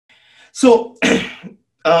So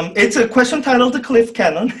it's a question titled the Cliff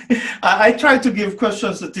Cannon. I try to give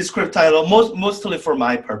questions a descriptive title mostly for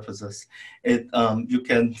my purposes. You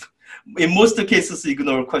can, in most cases,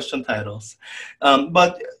 ignore question titles.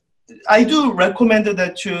 But I do recommend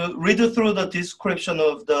that you read through the description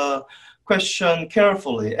of the question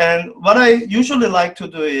carefully. And what I usually like to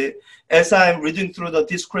do is, as I'm reading through the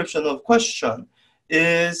description of question,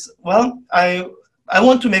 is, well, I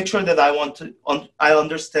want to make sure that I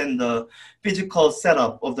understand the physical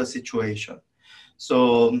setup of the situation.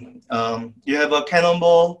 So you have a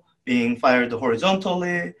cannonball being fired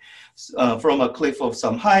horizontally from a cliff of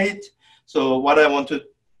some height. So what I want to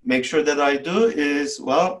make sure that I do is,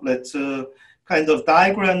 well, let's kind of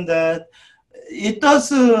diagram that. It does,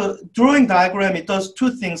 drawing diagram, it does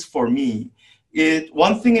two things for me.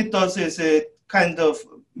 One thing it does is it kind of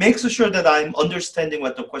makes sure that I'm understanding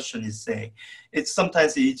what the question is saying. It's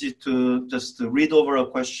sometimes easy to just read over a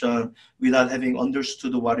question without having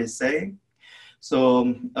understood what it's saying.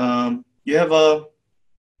 So you have a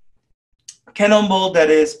cannonball that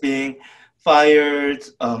is being fired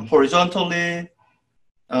horizontally.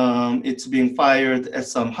 It's being fired at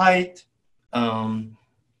some height,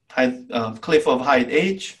 cliff of height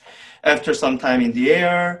h. After some time in the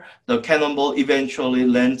air, the cannonball eventually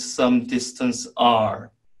lands some distance r.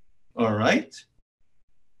 All right.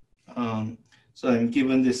 So I'm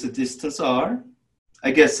given this distance r. I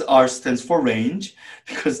guess r stands for range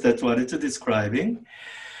because that's what it's describing.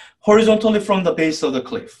 Horizontally from the base of the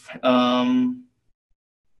cliff.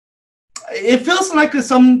 It feels like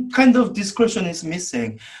some kind of description is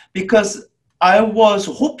missing because I was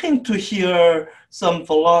hoping to hear some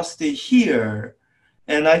velocity here,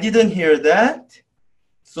 and I didn't hear that.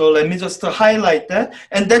 So let me just highlight that.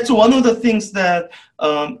 And that's one of the things that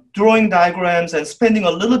drawing diagrams and spending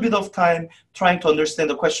a little bit of time trying to understand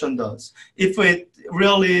the question does. If it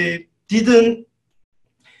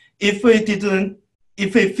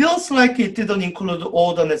feels like it didn't include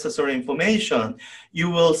all the necessary information, you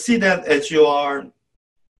will see that as you are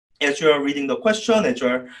reading the question, as you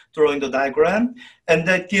are drawing the diagram, and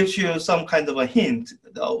that gives you some kind of a hint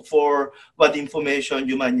for what information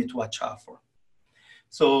you might need to watch out for.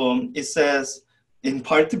 So it says in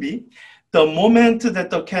part B, the moment that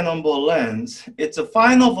the cannonball lands, its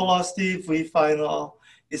final velocity, V final,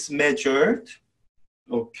 is measured.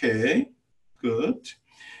 Okay, good.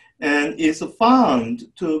 And is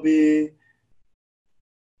found to be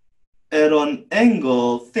at an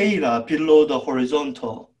angle theta below the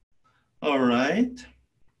horizontal. All right.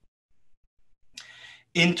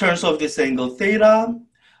 In terms of this angle theta,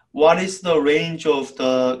 what is the range of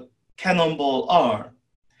the cannonball r?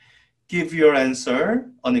 Give your answer,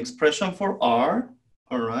 an expression for r,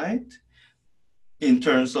 all right? In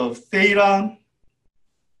terms of theta,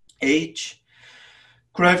 h,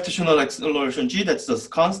 gravitational acceleration g, that's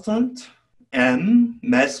just constant, m,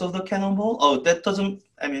 mass of the cannonball. Oh, that doesn't,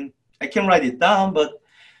 I mean, I can write it down, but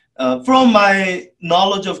from my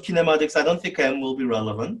knowledge of kinematics, I don't think m will be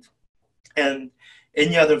relevant. And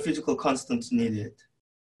any other physical constants needed.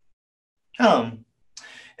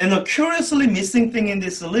 And a curiously missing thing in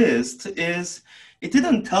this list is it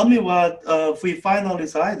didn't tell me what V final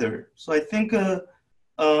is either. So I think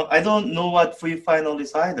I don't know what V final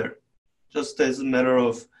is either, just as a matter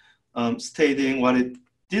of stating what it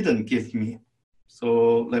didn't give me.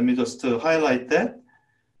 So let me just highlight that.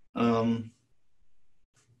 I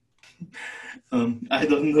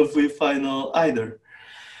don't know V final either.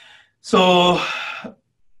 So,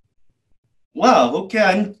 wow, okay,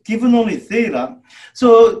 I'm given only theta.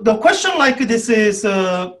 So the question like this is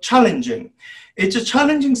challenging. It's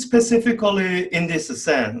challenging specifically in this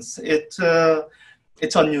sense. It's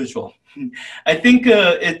unusual. I think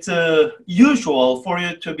it's usual for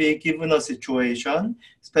you to be given a situation,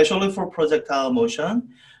 especially for projectile motion,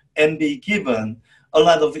 and be given a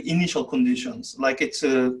lot of initial conditions, like it's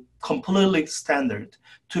completely standard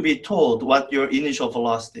to be told what your initial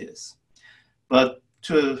velocity is. But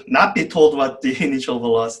to not be told what the initial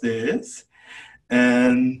velocity is,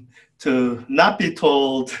 and to not be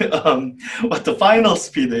told what the final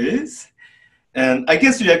speed is, and I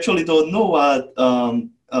guess you actually don't know what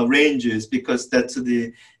range is because that's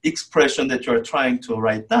the expression that you're trying to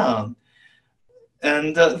write down.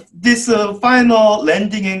 And this final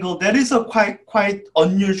landing angle, that is a quite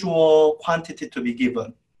unusual quantity to be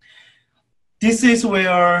given. This is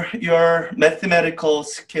where your mathematical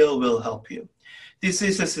skill will help you. This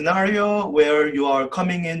is a scenario where you are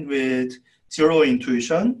coming in with zero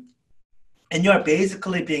intuition, and you are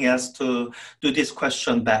basically being asked to do this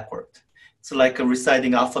question backward. It's like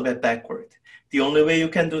reciting alphabet backward. The only way you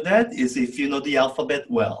can do that is if you know the alphabet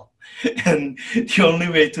well. And the only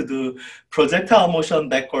way to do projectile motion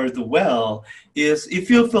backward well is if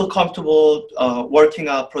you feel comfortable working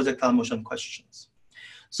out projectile motion questions.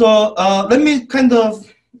 So let me kind of,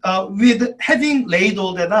 with having laid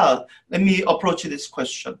all that out, let me approach this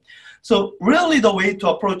question. So really the way to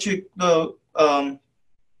approach it, the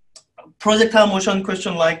projectile motion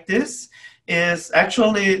question like this is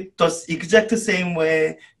actually the exact same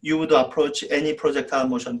way you would approach any projectile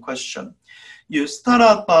motion question. You start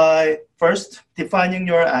out by first defining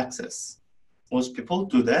your axis. Most people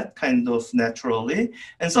do that kind of naturally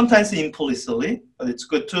and sometimes implicitly, but it's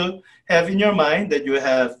good to have in your mind that you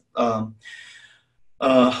have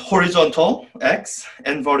horizontal x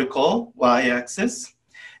and vertical y-axis.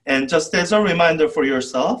 And just as a reminder for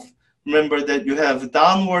yourself, remember that you have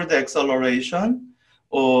downward acceleration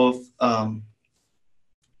of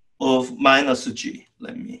minus g.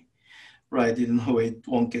 Let me write it in a way it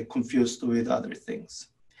won't get confused with other things.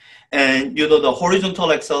 And you know the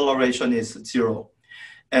horizontal acceleration is 0.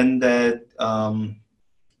 And that,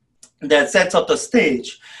 that sets up the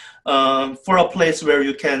stage for a place where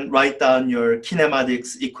you can write down your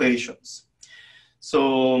kinematics equations.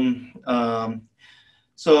 So,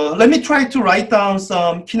 so let me try to write down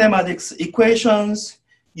some kinematics equations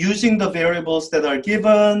using the variables that are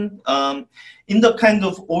given in the kind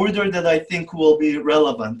of order that I think will be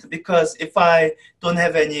relevant. Because if I don't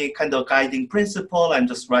have any kind of guiding principle, I'm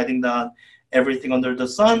just writing down everything under the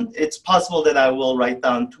sun, it's possible that I will write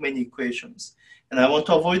down too many equations. And I want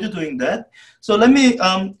to avoid doing that. So let me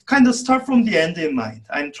kind of start from the end in mind.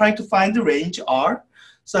 I'm trying to find the range R.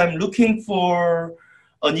 So I'm looking for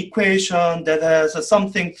an equation that has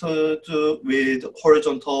something to do with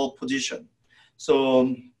horizontal position.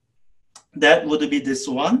 So that would be this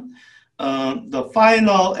one. The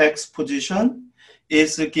final x position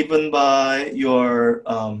is given by your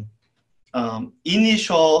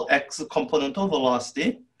initial x component of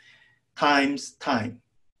velocity times time.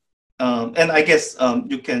 And I guess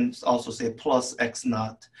you can also say plus x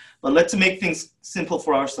naught. But let's make things simple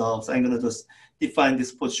for ourselves. I'm going to just define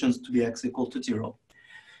these positions to be x equal to 0.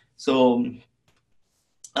 So,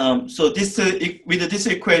 so this with this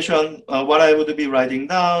equation, what I would be writing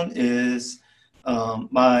down is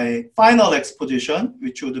my final x position,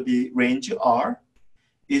 which would be range r,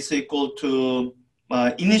 is equal to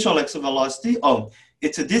my initial x velocity. Oh,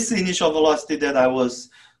 it's this initial velocity that I was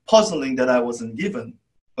puzzling that I wasn't given.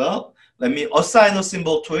 Well, let me assign a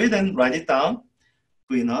symbol to it and write it down.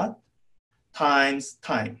 V naught times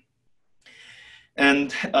time.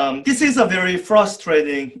 And this is a very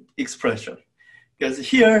frustrating expression because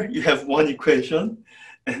here you have one equation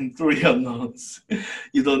and 3 unknowns.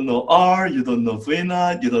 You don't know R, you don't know V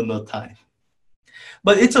naught, you don't know time.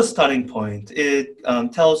 But it's a starting point. It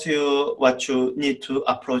tells you what you need to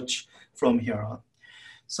approach from here on.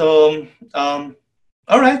 So,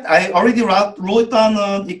 all right, I already wrote down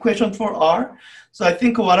an equation for R. So I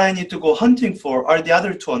think what I need to go hunting for are the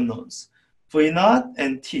other 2 unknowns, V naught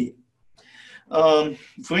and T.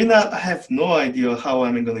 V naught, I have no idea how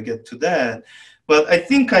I'm going to get to that. But I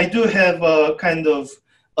think I do have a kind of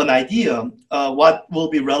an idea what will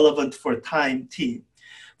be relevant for time T.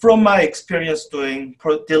 From my experience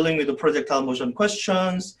dealing with the projectile motion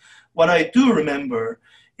questions, what I do remember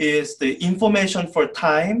is the information for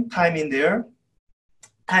time in there,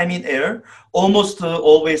 time in air, almost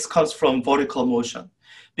always comes from vertical motion.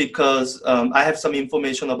 Because I have some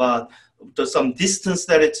information about some distance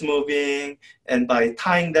that it's moving, and by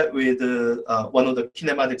tying that with one of the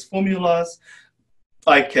kinematics formulas,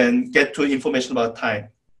 I can get to information about time.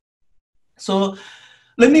 So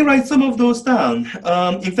let me write some of those down.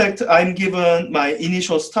 In fact, I'm given my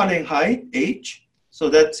initial starting height, h, so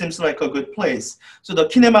that seems like a good place. So the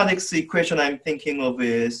kinematics equation I'm thinking of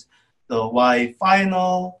is the y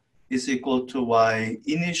final is equal to y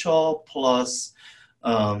initial plus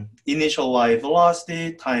initial y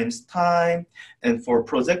velocity times time, and for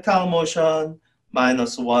projectile motion,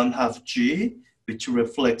 minus 1/2 g, which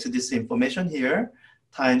reflects this information here,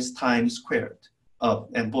 times time squared.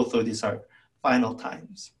 And both of these are final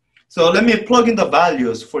times. So let me plug in the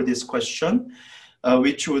values for this question,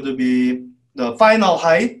 which would be the final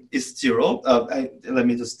height is 0. Let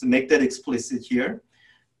me just make that explicit here.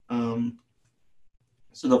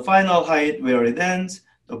 So the final height where it ends,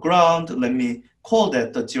 the ground, let me call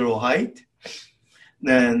that the 0 height.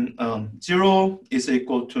 Then 0 is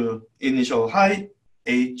equal to initial height,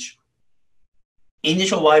 h,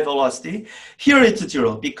 initial y velocity. Here it's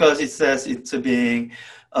 0 because it says it's being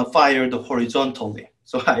fired horizontally.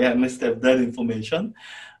 So I must have that information.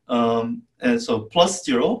 And so plus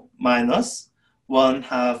 0 minus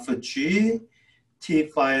 1/2 g t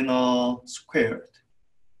final squared.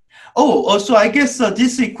 Oh, also, I guess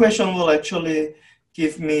this equation will actually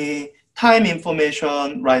give me time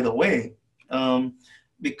information right away,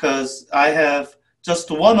 because I have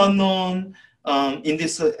just one unknown in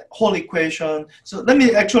this whole equation. So let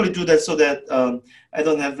me actually do that so that I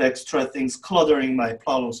don't have extra things cluttering my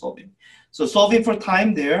problem solving. So solving for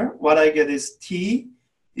time there, what I get is t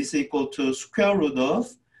is equal to square root of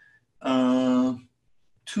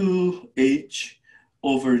 2h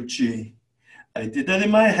over g. I did that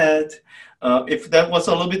in my head. If that was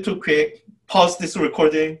a little bit too quick, pause this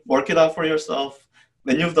recording, work it out for yourself.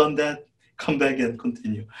 When you've done that, come back and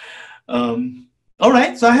continue. All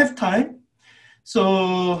right, so I have time.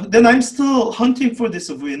 So then I'm still hunting for this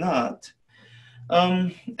V naught.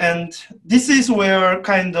 And this is where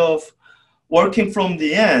kind of working from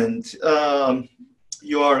the end,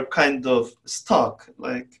 you are kind of stuck.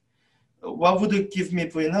 Like, what would it give me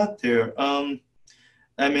V naught there?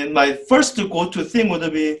 I mean, my first go-to thing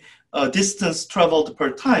would be distance traveled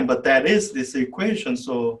per time, but that is this equation,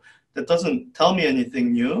 so that doesn't tell me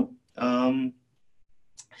anything new.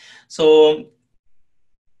 So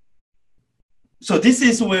this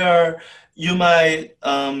is where you might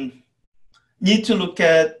need to look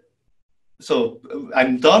at. So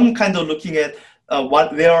I'm done kind of looking at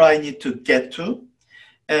where I need to get to,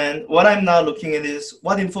 and what I'm now looking at is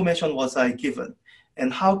what information was I given,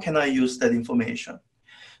 and how can I use that information.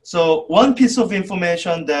 So one piece of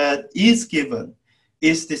information that is given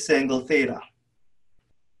is this angle theta.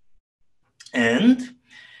 And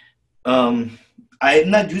I'm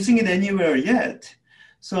not using it anywhere yet.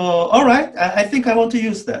 So, all right, I think I want to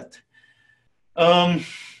use that. How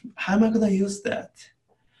am I going to use that?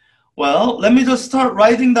 Well, let me just start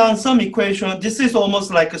writing down some equation. This is almost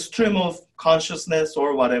like a stream of consciousness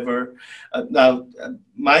or whatever. Now,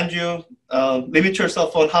 mind you, limit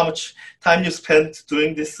yourself on how much time you spend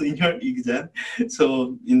doing this in your exam.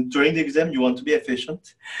 So during the exam, you want to be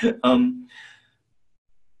efficient.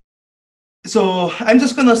 So I'm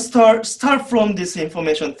just going to start from this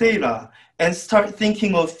information theta and start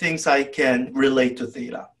thinking of things I can relate to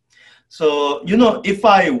theta. So, you know, if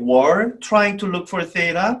I were trying to look for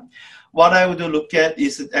theta, what I would look at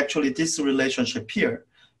is actually this relationship here,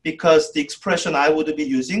 because the expression I would be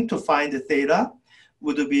using to find the theta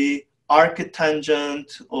would be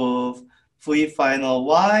arctangent of v final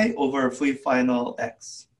y over v final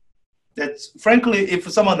x. That's, frankly,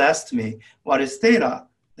 if someone asked me what is theta,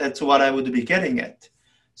 that's what I would be getting at.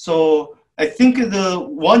 So I think the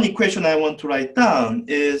one equation I want to write down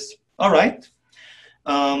is, all right,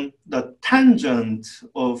 the tangent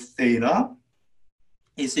of theta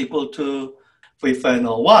is equal to v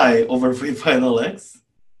final y over v final x.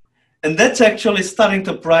 And that's actually starting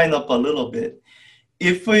to brighten up a little bit.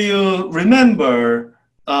 If you remember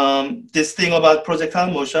this thing about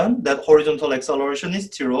projectile motion, that horizontal acceleration is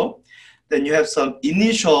 0, then you have some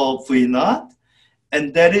initial v naught,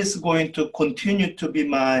 and that is going to continue to be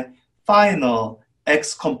my final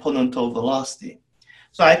x component of velocity.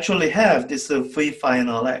 So I actually have this v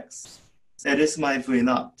final x. That is my v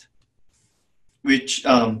naught, which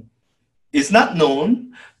is not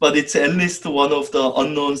known, but it's at least one of the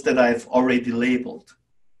unknowns that I've already labeled.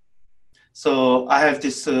 So I have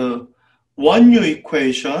this one new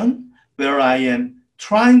equation where I am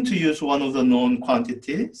trying to use one of the known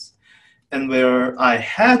quantities, and where I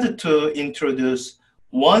had to introduce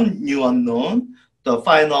one new unknown, the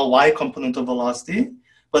final y component of velocity,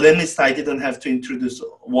 but at least I didn't have to introduce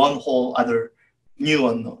one whole other new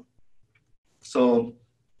unknown. So,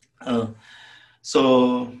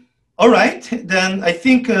 all right, then I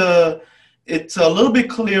think it's a little bit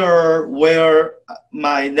clearer where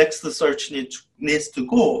my next search needs to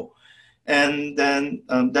go. And then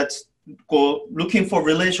that's go looking for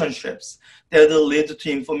relationships that will lead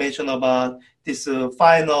to information about this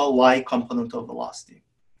final y component of velocity.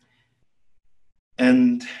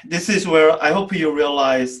 And this is where I hope you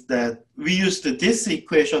realize that we used this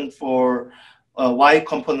equation for y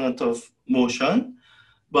component of motion,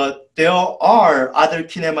 but there are other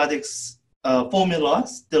kinematics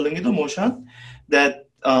formulas dealing with the motion that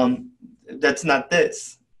that's not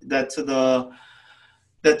this. That's the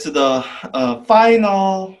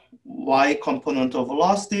final y component of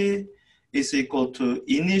velocity is equal to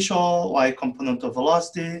initial y component of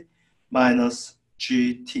velocity minus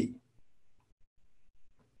gt.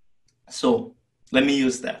 So let me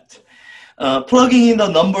use that. Plugging in the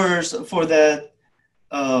numbers for that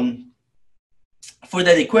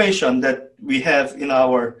equation that we have in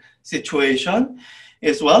our situation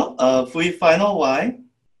is, well, v final y,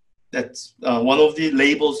 that's one of the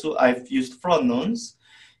labels I've used for unknowns,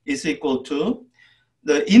 is equal to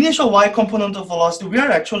the initial y component of velocity. We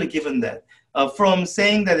are actually given that. From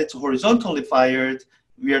saying that it's horizontally fired,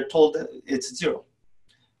 we are told that it's 0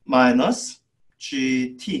 minus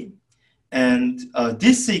gt. And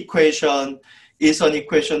this equation is an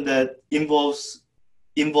equation that involves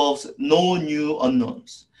no new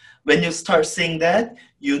unknowns. When you start seeing that,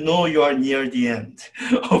 you know you are near the end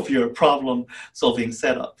of your problem solving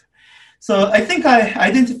setup. So I think I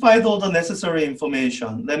identified all the necessary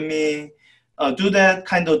information. Let me do that,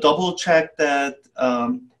 kind of double check that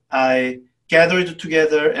I gathered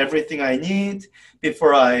together everything I need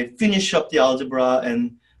before I finish up the algebra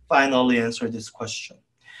and finally answer this question.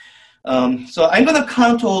 So I'm going to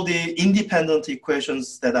count all the independent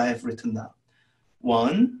equations that I have written down.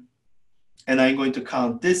 1, and I'm going to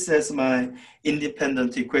count this as my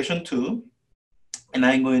independent equation 2, and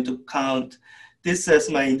I'm going to count this as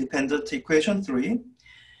my independent equation 3,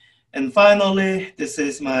 and finally this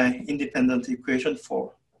is my independent equation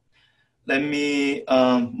 4. Let me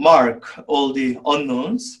mark all the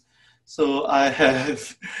unknowns. So I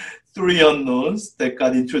have 3 unknowns that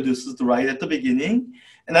got introduced right at the beginning,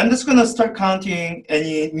 and I'm just going to start counting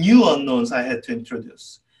any new unknowns I had to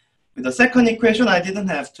introduce. With the second equation, I didn't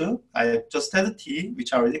have to. I just had a t,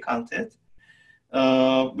 which I already counted.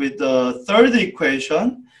 With the third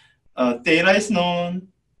equation, theta is known.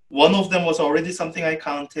 One of them was already something I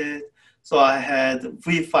counted. So I had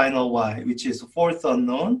v final y, which is the fourth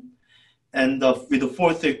unknown. And with the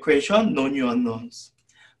fourth equation, no new unknowns.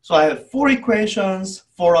 So I have 4 equations,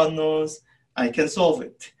 4 unknowns. I can solve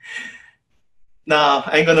it. Now,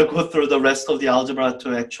 I'm going to go through the rest of the algebra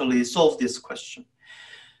to actually solve this question.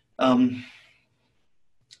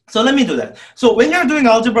 So let me do that. So when you're doing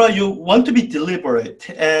algebra, you want to be deliberate.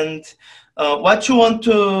 And what you want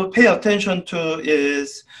to pay attention to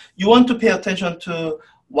is, you want to pay attention to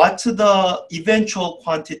what's the eventual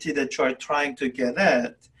quantity that you are trying to get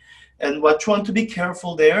at. And what you want to be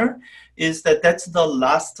careful there is that that's the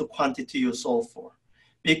last quantity you solve for.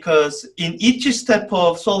 Because in each step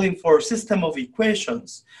of solving for a system of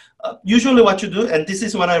equations, usually what you do, and this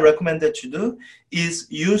is what I recommend that you do, is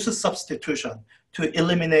use a substitution to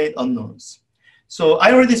eliminate unknowns. So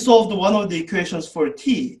I already solved one of the equations for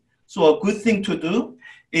t. So a good thing to do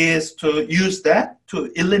is to use that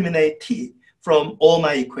to eliminate t from all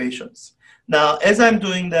my equations. Now, as I'm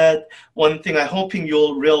doing that, one thing I'm hoping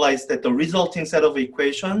you'll realize that the resulting set of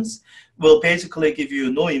equations will basically give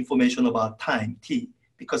you no information about time, t,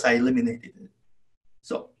 because I eliminated it.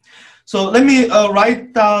 So let me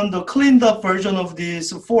write down the cleaned up version of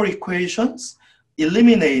these 4 equations,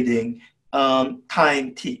 eliminating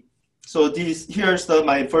time t. So here's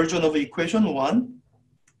my version of equation 1.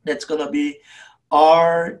 That's going to be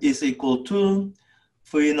r is equal to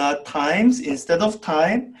v naught times, instead of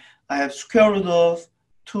time, I have square root of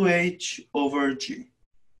 2h over g.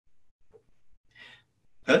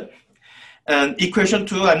 Good. And equation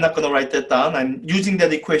 2, I'm not going to write that down. I'm using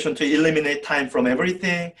that equation to eliminate time from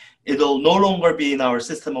everything. It'll no longer be in our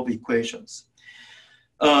system of equations.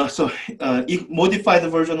 Modify the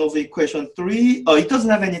version of equation 3. It doesn't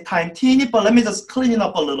have any time t in it, but let me just clean it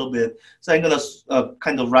up a little bit. So I'm going to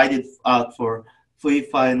kind of write it out for v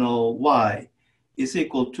final y is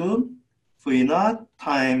equal to v naught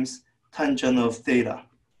times tangent of theta.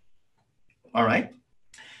 All right.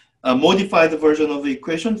 Modify the version of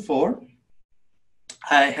equation 4.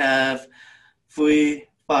 I have v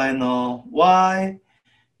final y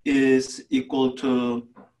is equal to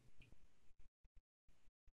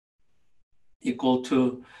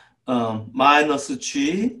minus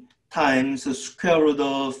g times the square root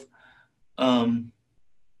of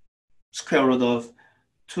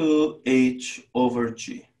 2h over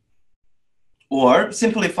g. Or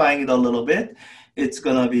simplifying it a little bit, it's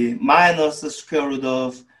going to be minus the square root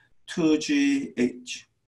of 2gh.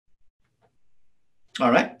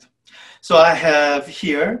 All right. So I have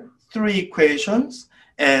here 3 equations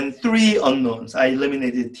and 3 unknowns. I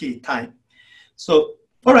eliminated t, time. So,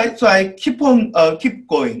 all right. So I keep going.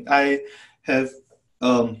 I have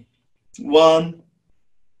 1,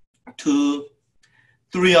 2,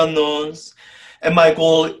 3 unknowns. And my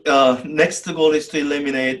goal, next goal is to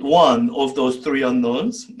eliminate 1 of those 3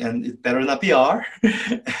 unknowns, and it better not be r,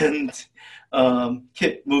 and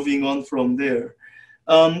keep moving on from there.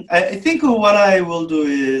 I think what I will do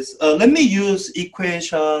is, let me use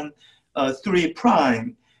equation 3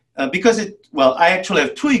 prime, because I actually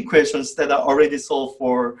have 2 equations that are already solved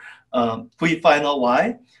for v final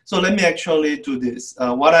y. So let me actually do this.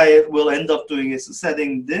 What I will end up doing is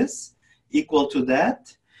setting this equal to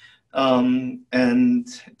that. And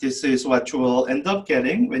this is what you will end up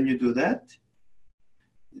getting when you do that.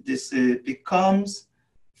 This becomes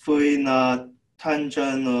v naught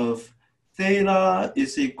tangent of theta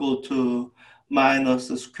is equal to minus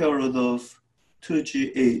the square root of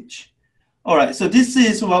 2gh. All right, so this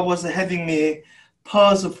is what was having me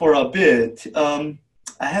pause for a bit. I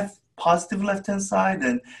have positive left-hand side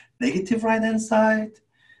and negative right-hand side.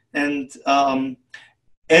 And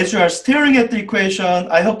as you are staring at the equation,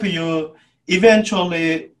 I hope you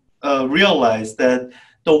eventually realize that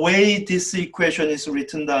the way this equation is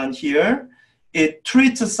written down here, it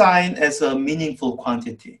treats a sign as a meaningful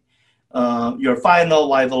quantity. Your final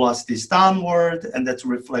y velocity is downward, and that's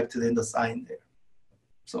reflected in the sign there.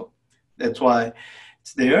 So that's why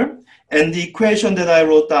it's there. And the equation that I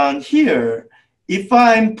wrote down here, if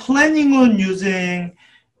I'm planning on using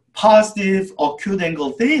positive acute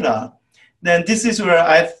angle theta, then this is where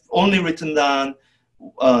I've only written down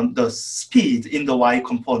the speed in the y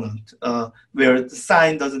component, where the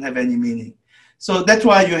sign doesn't have any meaning. So that's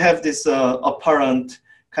why you have this apparent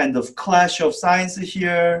kind of clash of signs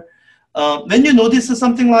here. When you notice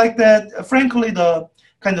something like that, frankly, the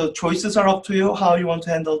kind of choices are up to you, how you want to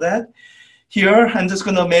handle that. Here, I'm just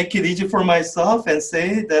going to make it easy for myself and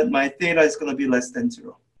say that my theta is going to be less than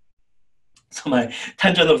 0. So my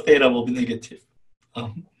tangent of theta will be negative.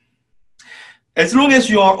 As long as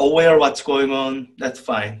you are aware of what's going on, that's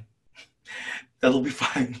fine. That'll be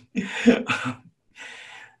fine.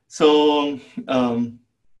 So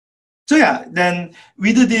yeah, then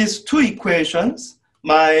with these two equations,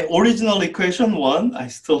 my original equation 1, I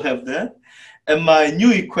still have that. And my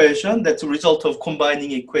new equation, that's a result of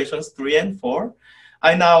combining equations 3 and 4.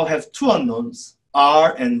 I now have two unknowns,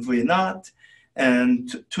 R and V naught,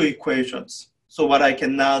 and two equations. So what I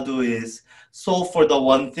can now do is solve for the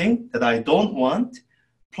one thing that I don't want,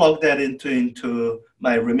 plug that into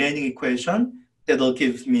my remaining equation. That'll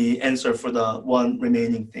give me answer for the one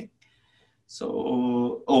remaining thing.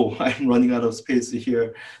 So, oh, I'm running out of space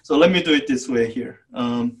here. So let me do it this way here.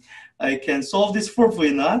 I can solve this for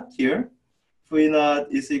V naught here. V naught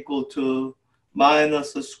is equal to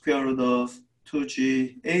minus the square root of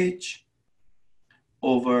 2gh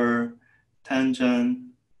over tangent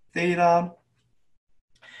theta.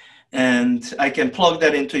 And I can plug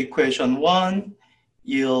that into equation 1,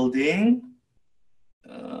 yielding,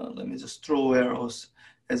 let me just throw arrows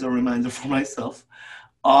as a reminder for myself.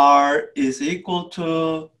 R is equal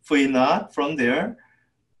to V naught from there,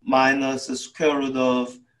 minus the square root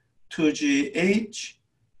of 2gh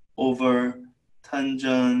over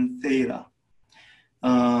tangent theta,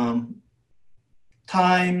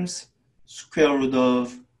 times square root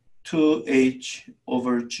of 2h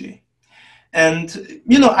over g. And,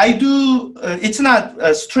 you know, I do, it's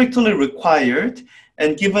not strictly required.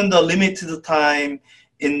 And given the limited time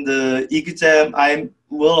in the exam, I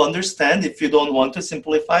will understand if you don't want to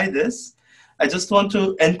simplify this. I just want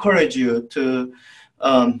to encourage you to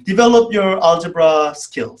develop your algebra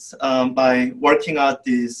skills by working out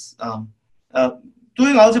these,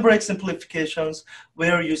 doing algebraic simplifications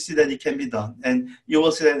where you see that it can be done. And you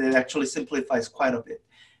will see that it actually simplifies quite a bit.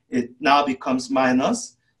 It now becomes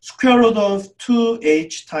minus square root of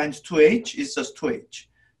 2h times 2h is just 2h.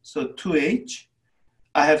 So 2h,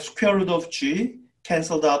 I have square root of g,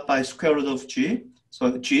 canceled out by square root of g.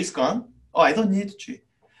 So g is gone. Oh, I don't need g.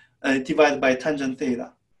 Divided by tangent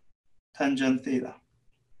theta. Tangent theta.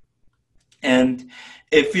 And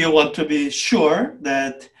if you want to be sure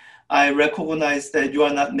that I recognize that you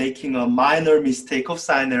are not making a minor mistake of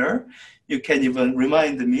sign error, you can even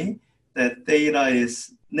remind me that theta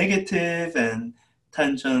is negative and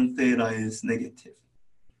tangent theta is negative.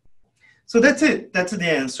 So that's it. That's the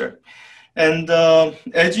answer. And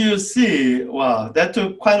as you see, wow, that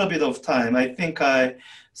took quite a bit of time. I think I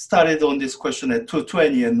started on this question at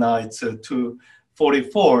 2:20 and now it's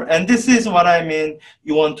 2:44. And this is what I mean.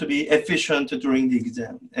 You want to be efficient during the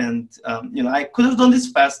exam. And you know, I could have done this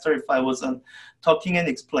faster if I wasn't talking and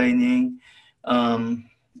explaining. And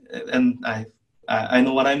I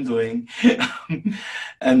know what I'm doing.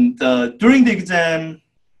 And during the exam,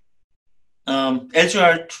 as you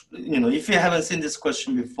are, you know, if you haven't seen this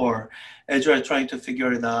question before, as you are trying to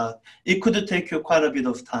figure it out, it could take you quite a bit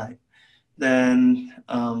of time. Then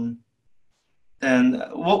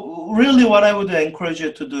really what I would encourage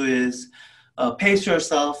you to do is pace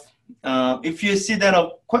yourself. If you see that,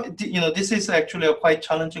 you know, this is actually a quite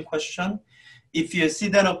challenging question. If you see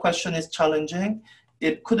that a question is challenging,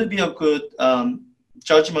 it could be a good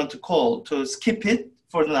judgment call to skip it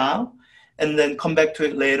for now and then come back to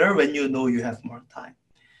it later when you know you have more time.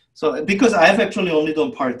 So because I've actually only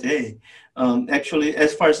done part A, actually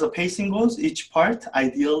as far as the pacing goes, each part,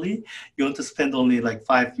 ideally, you want to spend only like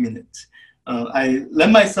 5 minutes. I let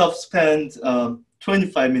myself spend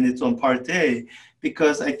 25 minutes on part A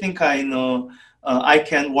because I think I know I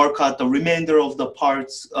can work out the remainder of the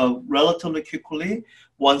parts relatively quickly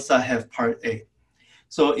once I have part A.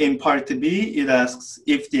 So in part B, it asks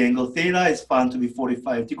if the angle theta is found to be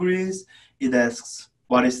 45 degrees. It asks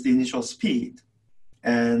what is the initial speed.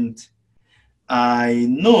 And I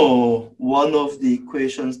know one of the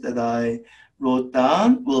equations that I wrote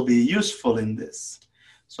down will be useful in this.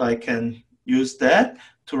 So I can use that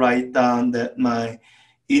to write down that my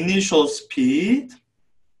initial speed,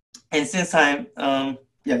 and since I'm,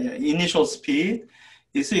 initial speed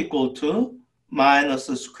is equal to minus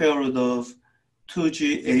the square root of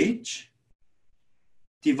 2gh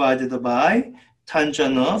divided by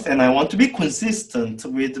tangent of, and I want to be consistent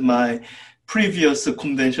with my previous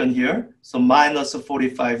convention here, so minus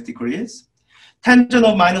 45 degrees. Tangent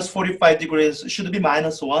of minus 45 degrees should be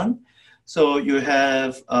minus 1. So you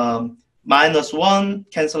have minus 1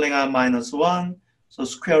 canceling out minus 1, so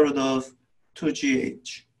square root of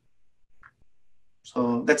 2gh.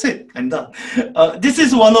 So that's it, I'm done. This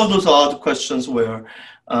is one of those odd questions where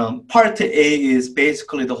part A is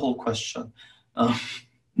basically the whole question.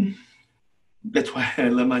 That's why I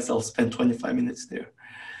let myself spend 25 minutes there.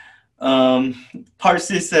 Part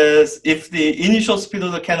C says, if the initial speed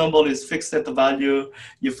of the cannonball is fixed at the value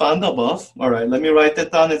you found above, all right, let me write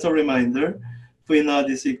that down as a reminder. V naught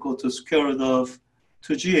is equal to square root of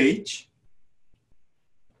 2gh.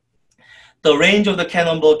 The range of the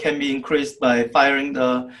cannonball can be increased by firing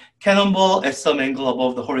the cannonball at some angle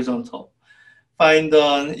above the horizontal. Find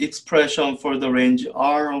an expression for the range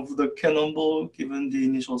R of the cannonball given the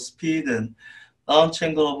initial speed and launch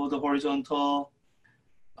angle above the horizontal.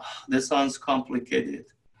 That sounds complicated.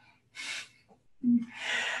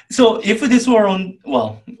 So if this were on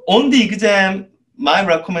the exam, my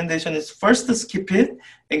recommendation is first to skip it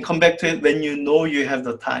and come back to it when you know you have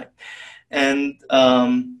the time. And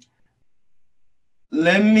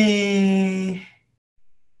let me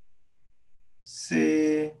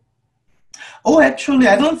see. Oh, actually,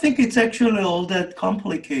 I don't think it's actually all that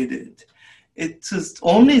complicated. It's just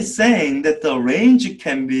only saying that the range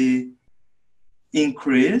can be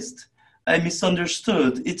increased. I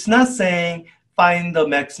misunderstood. It's not saying find the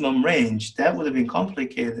maximum range. That would have been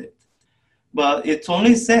complicated. But it's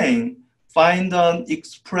only saying find an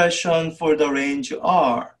expression for the range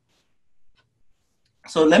R.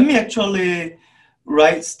 So let me actually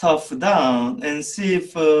write stuff down and see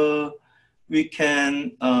if we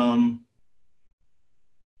can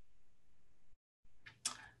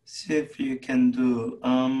see if you can do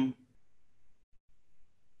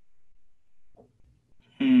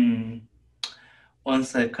one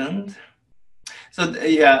second. So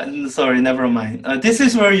yeah, sorry, never mind. This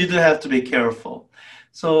is where you do have to be careful.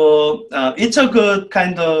 So it's a good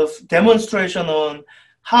kind of demonstration on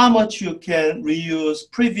how much you can reuse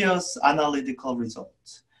previous analytical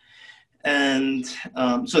results. And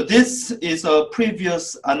so this is a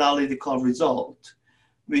previous analytical result,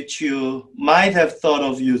 which you might have thought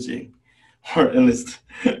of using, or at least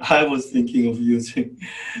I was thinking of using.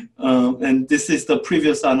 And this is the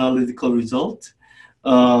previous analytical result,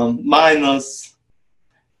 minus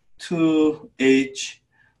 2h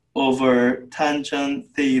over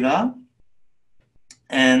tangent theta.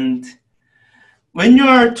 And when you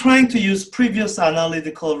are trying to use previous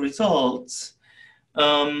analytical results,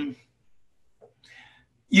 you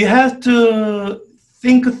have to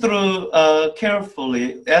think through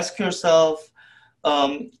carefully. Ask yourself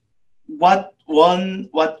what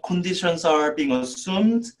conditions are being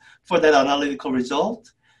assumed for that analytical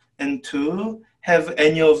result, and two, have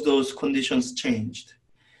any of those conditions changed?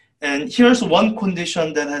 And here's one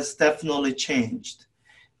condition that has definitely changed.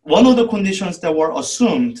 One of the conditions that were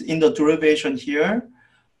assumed in the derivation here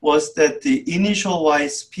was that the initial y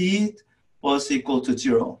speed was equal to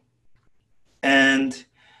 0. And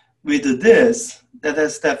with this, that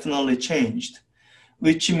has definitely changed,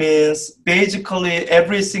 which means basically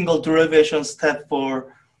every single derivation step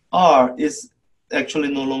for R is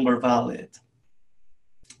actually no longer valid.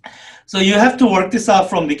 So you have to work this out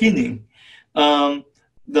from beginning.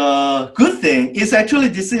 The good thing is actually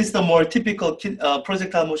this is the more typical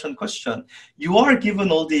projectile motion question. You are given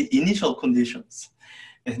all the initial conditions,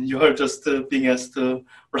 and you are just being asked to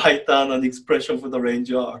write down an expression for the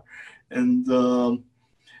range R. And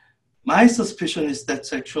my suspicion is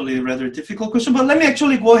that's actually a rather difficult question, but let me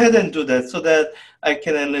actually go ahead and do that so that I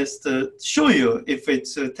can at least show you if it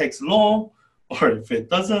takes long or if it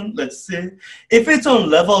doesn't. Let's see. If it's on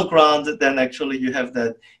level ground, then actually you have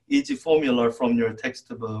that easy formula from your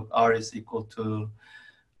textbook. R is equal to,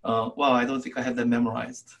 wow, I don't think I have that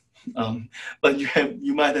memorized. But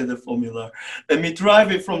you might have the formula. Let me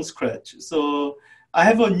derive it from scratch. So I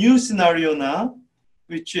have a new scenario now,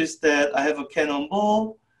 which is that I have a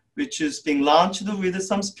cannonball, which is being launched with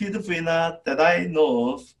some speed v naught that I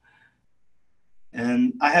know of.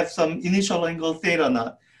 And I have some initial angle theta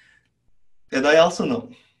naught that I also know.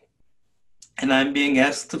 And I'm being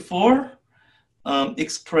asked for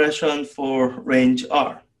expression for range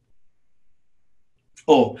R.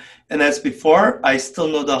 Oh, and as before, I still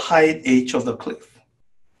know the height h of the cliff.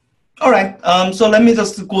 All right, so let me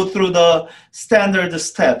just go through the standard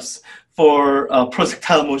steps for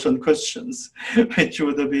projectile motion questions, which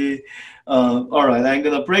would be, all right, I'm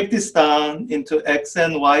gonna break this down into x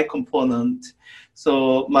and y component.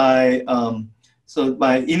 So my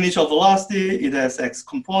initial velocity, it has x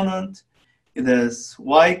component, it has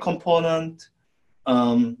y component.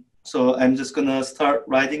 So I'm just gonna start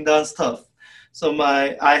writing down stuff. So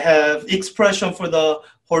I have expression for the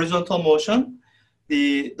horizontal motion.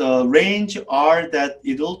 The range R that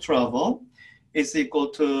it will travel is equal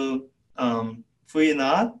to v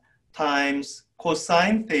naught times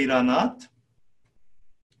cosine theta naught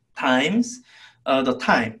times the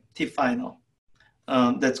time t final.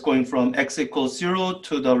 That's going from x equals 0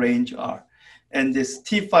 to the range R. And this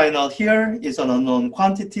t final here is an unknown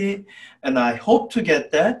quantity, and I hope to get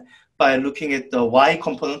that by looking at the y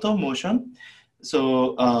component of motion.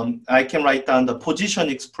 So I can write down the position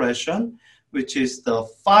expression, which is the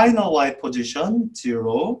final y position,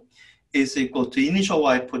 0, is equal to initial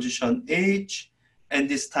y position h. And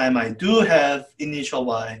this time I do have initial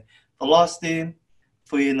y velocity,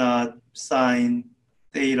 v naught sine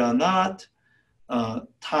theta naught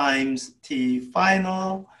times t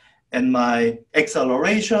final. And my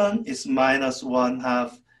acceleration is minus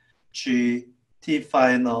 1/2 g t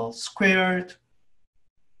final squared.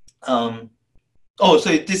 So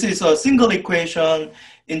this is a single equation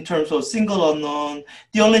in terms of single unknown.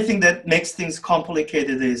 The only thing that makes things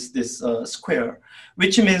complicated is this square,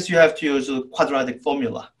 which means you have to use a quadratic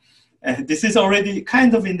formula. And this is already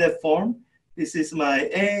kind of in that form. This is my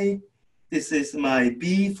A, this is my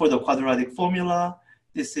B for the quadratic formula,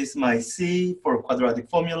 this is my C for quadratic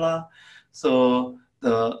formula. So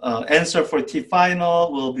the answer for T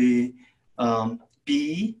final will be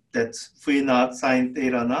B, that's V naught sine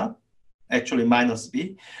theta naught, actually minus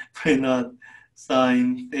B, V naught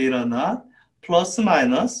sine theta naught, plus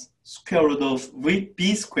minus square root of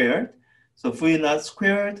B squared. So V naught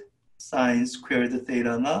squared sine squared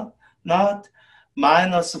theta naught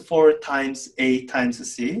minus 4 times A times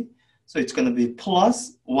C. So it's going to be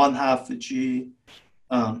plus 1/2 G,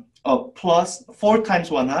 plus 4 times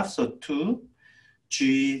 1/2, so 2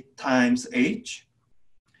 G times H.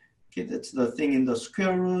 Okay, that's the thing in the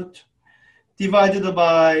square root, divided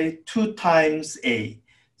by 2 times A.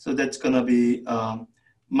 So that's going to be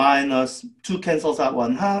minus 2 cancels out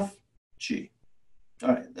 1/2 G.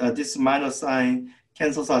 All right, this minus sign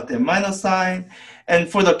cancels out the minus sign. And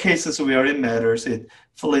for the cases where it matters, it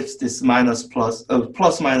flips this minus plus,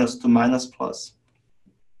 plus minus to minus plus.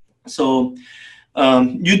 So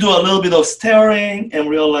you do a little bit of staring and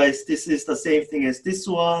realize this is the same thing as this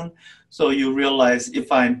one. So you realize if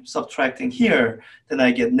I'm subtracting here, then I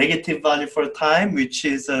get negative value for time, which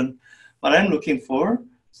isn't what I'm looking for.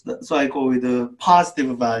 So I go with a positive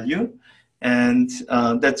value, and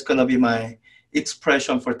that's going to be my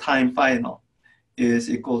expression for time final is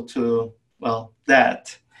equal to, well, that.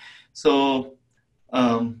 So,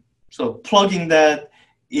 so plugging that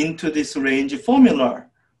into this range formula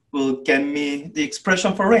will get me the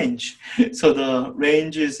expression for range. So the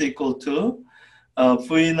range is equal to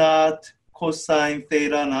V naught cosine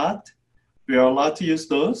theta naught. We are allowed to use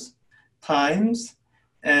those times.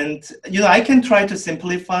 And I can try to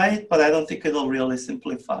simplify it, but I don't think it'll really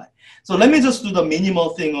simplify. So let me just do the minimal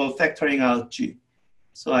thing of factoring out G.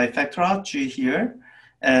 So I factor out G here,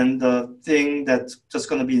 and the thing that's just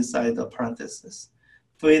going to be inside the parenthesis.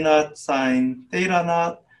 V naught sine theta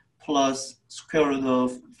naught plus square root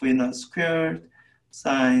of V naught squared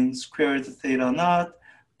sine squared theta naught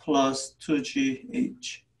plus 2GH.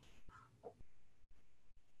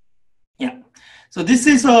 Yeah, so this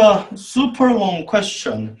is a super long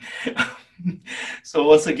question. So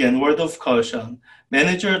once again, word of caution,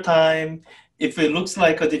 manage your time. If it looks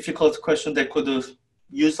like a difficult question that could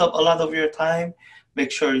use up a lot of your time,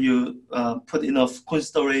 make sure you put enough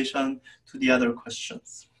consideration to the other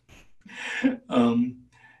questions.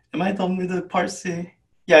 Am I done with the part C?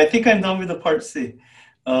 Yeah, I think I'm done with the part C.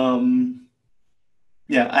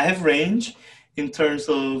 Yeah, I have range in terms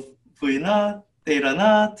of V naught, theta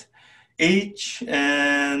naught, H,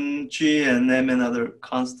 and G, and M, and other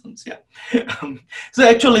constants. Yeah. So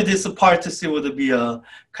actually, this part C would be a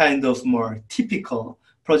kind of more typical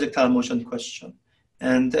projectile motion question.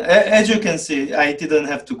 And as you can see, I didn't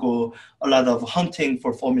have to go a lot of hunting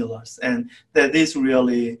for formulas. And that is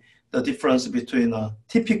really the difference between a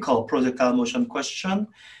typical projectile motion question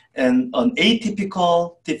and an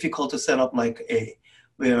atypical, difficult to set up like A,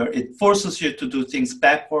 where it forces you to do things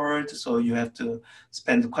backward. So you have to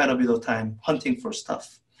spend quite a bit of time hunting for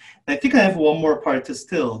stuff. I think I have one more part to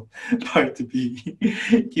still, part B,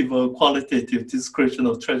 give a qualitative description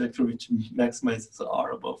of trajectory which maximizes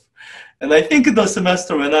R above. And I think the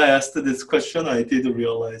semester when I asked this question, I did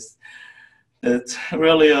realize that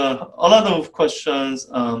really a lot of questions,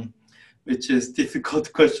 which is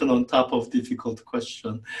difficult question on top of difficult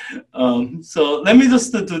question. So let me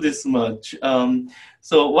just do this much.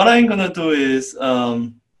 So what I'm gonna do is,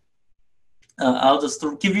 I'll just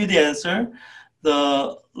give you the answer.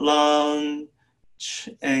 The launch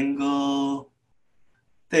angle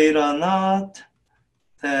theta naught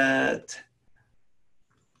that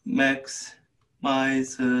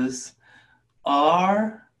maximizes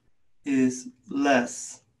R is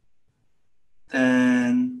less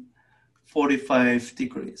than 45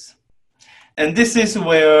 degrees. And this is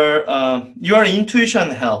where your intuition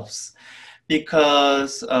helps,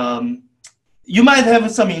 because you might have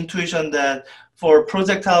some intuition that for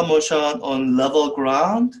projectile motion on level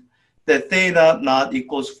ground, that theta naught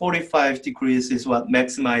equals 45 degrees is what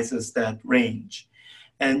maximizes that range.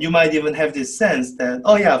 And you might even have this sense that,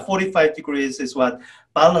 oh yeah, 45 degrees is what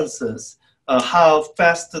balances how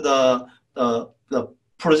fast the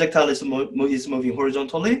projectile is moving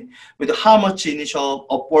horizontally with how much initial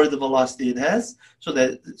upward velocity it has, so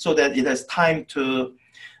that it has time to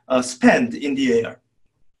spend in the air.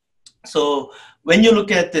 So when you look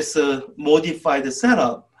at this modified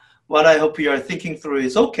setup, what I hope you are thinking through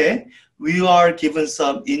is, okay, we are given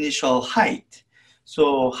some initial height.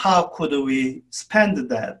 So how could we spend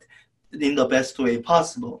that in the best way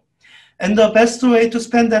possible? And the best way to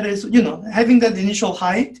spend that is, having that initial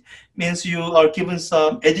height means you are given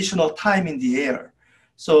some additional time in the air.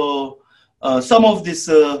 So some of these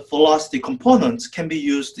velocity components can be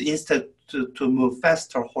used instead to move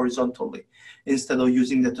faster horizontally, instead of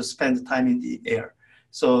using that to spend time in the air.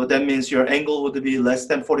 So that means your angle would be less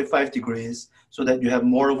than 45 degrees, so that you have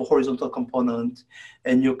more of a horizontal component,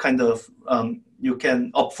 and you kind of, you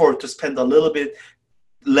can afford to spend a little bit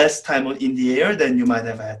less time in the air than you might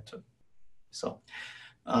have had to. So,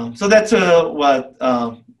 so that's what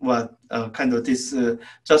kind of this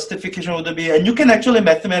justification would be. And you can actually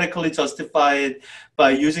mathematically justify it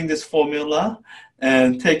by using this formula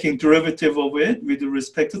and taking derivative of it with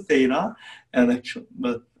respect to theta. And actually,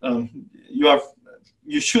 but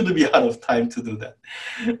you should be out of time to do that.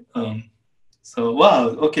 So wow,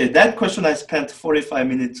 okay, that question I spent 45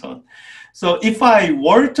 minutes on. So if I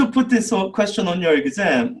were to put this question on your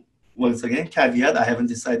exam, once again, caveat, I haven't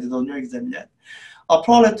decided on your exam yet, I'll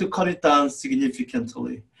probably have to cut it down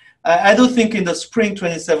significantly. I do think in the spring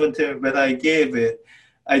 2017, when I gave it,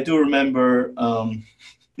 I do remember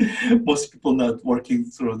most people not working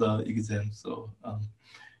through the exam. So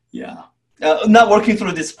yeah, not working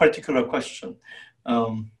through this particular question.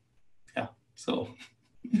 Yeah, so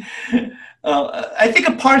I think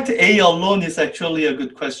a part A alone is actually a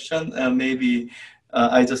good question. Maybe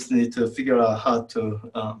I just need to figure out how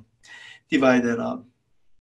to divide it up.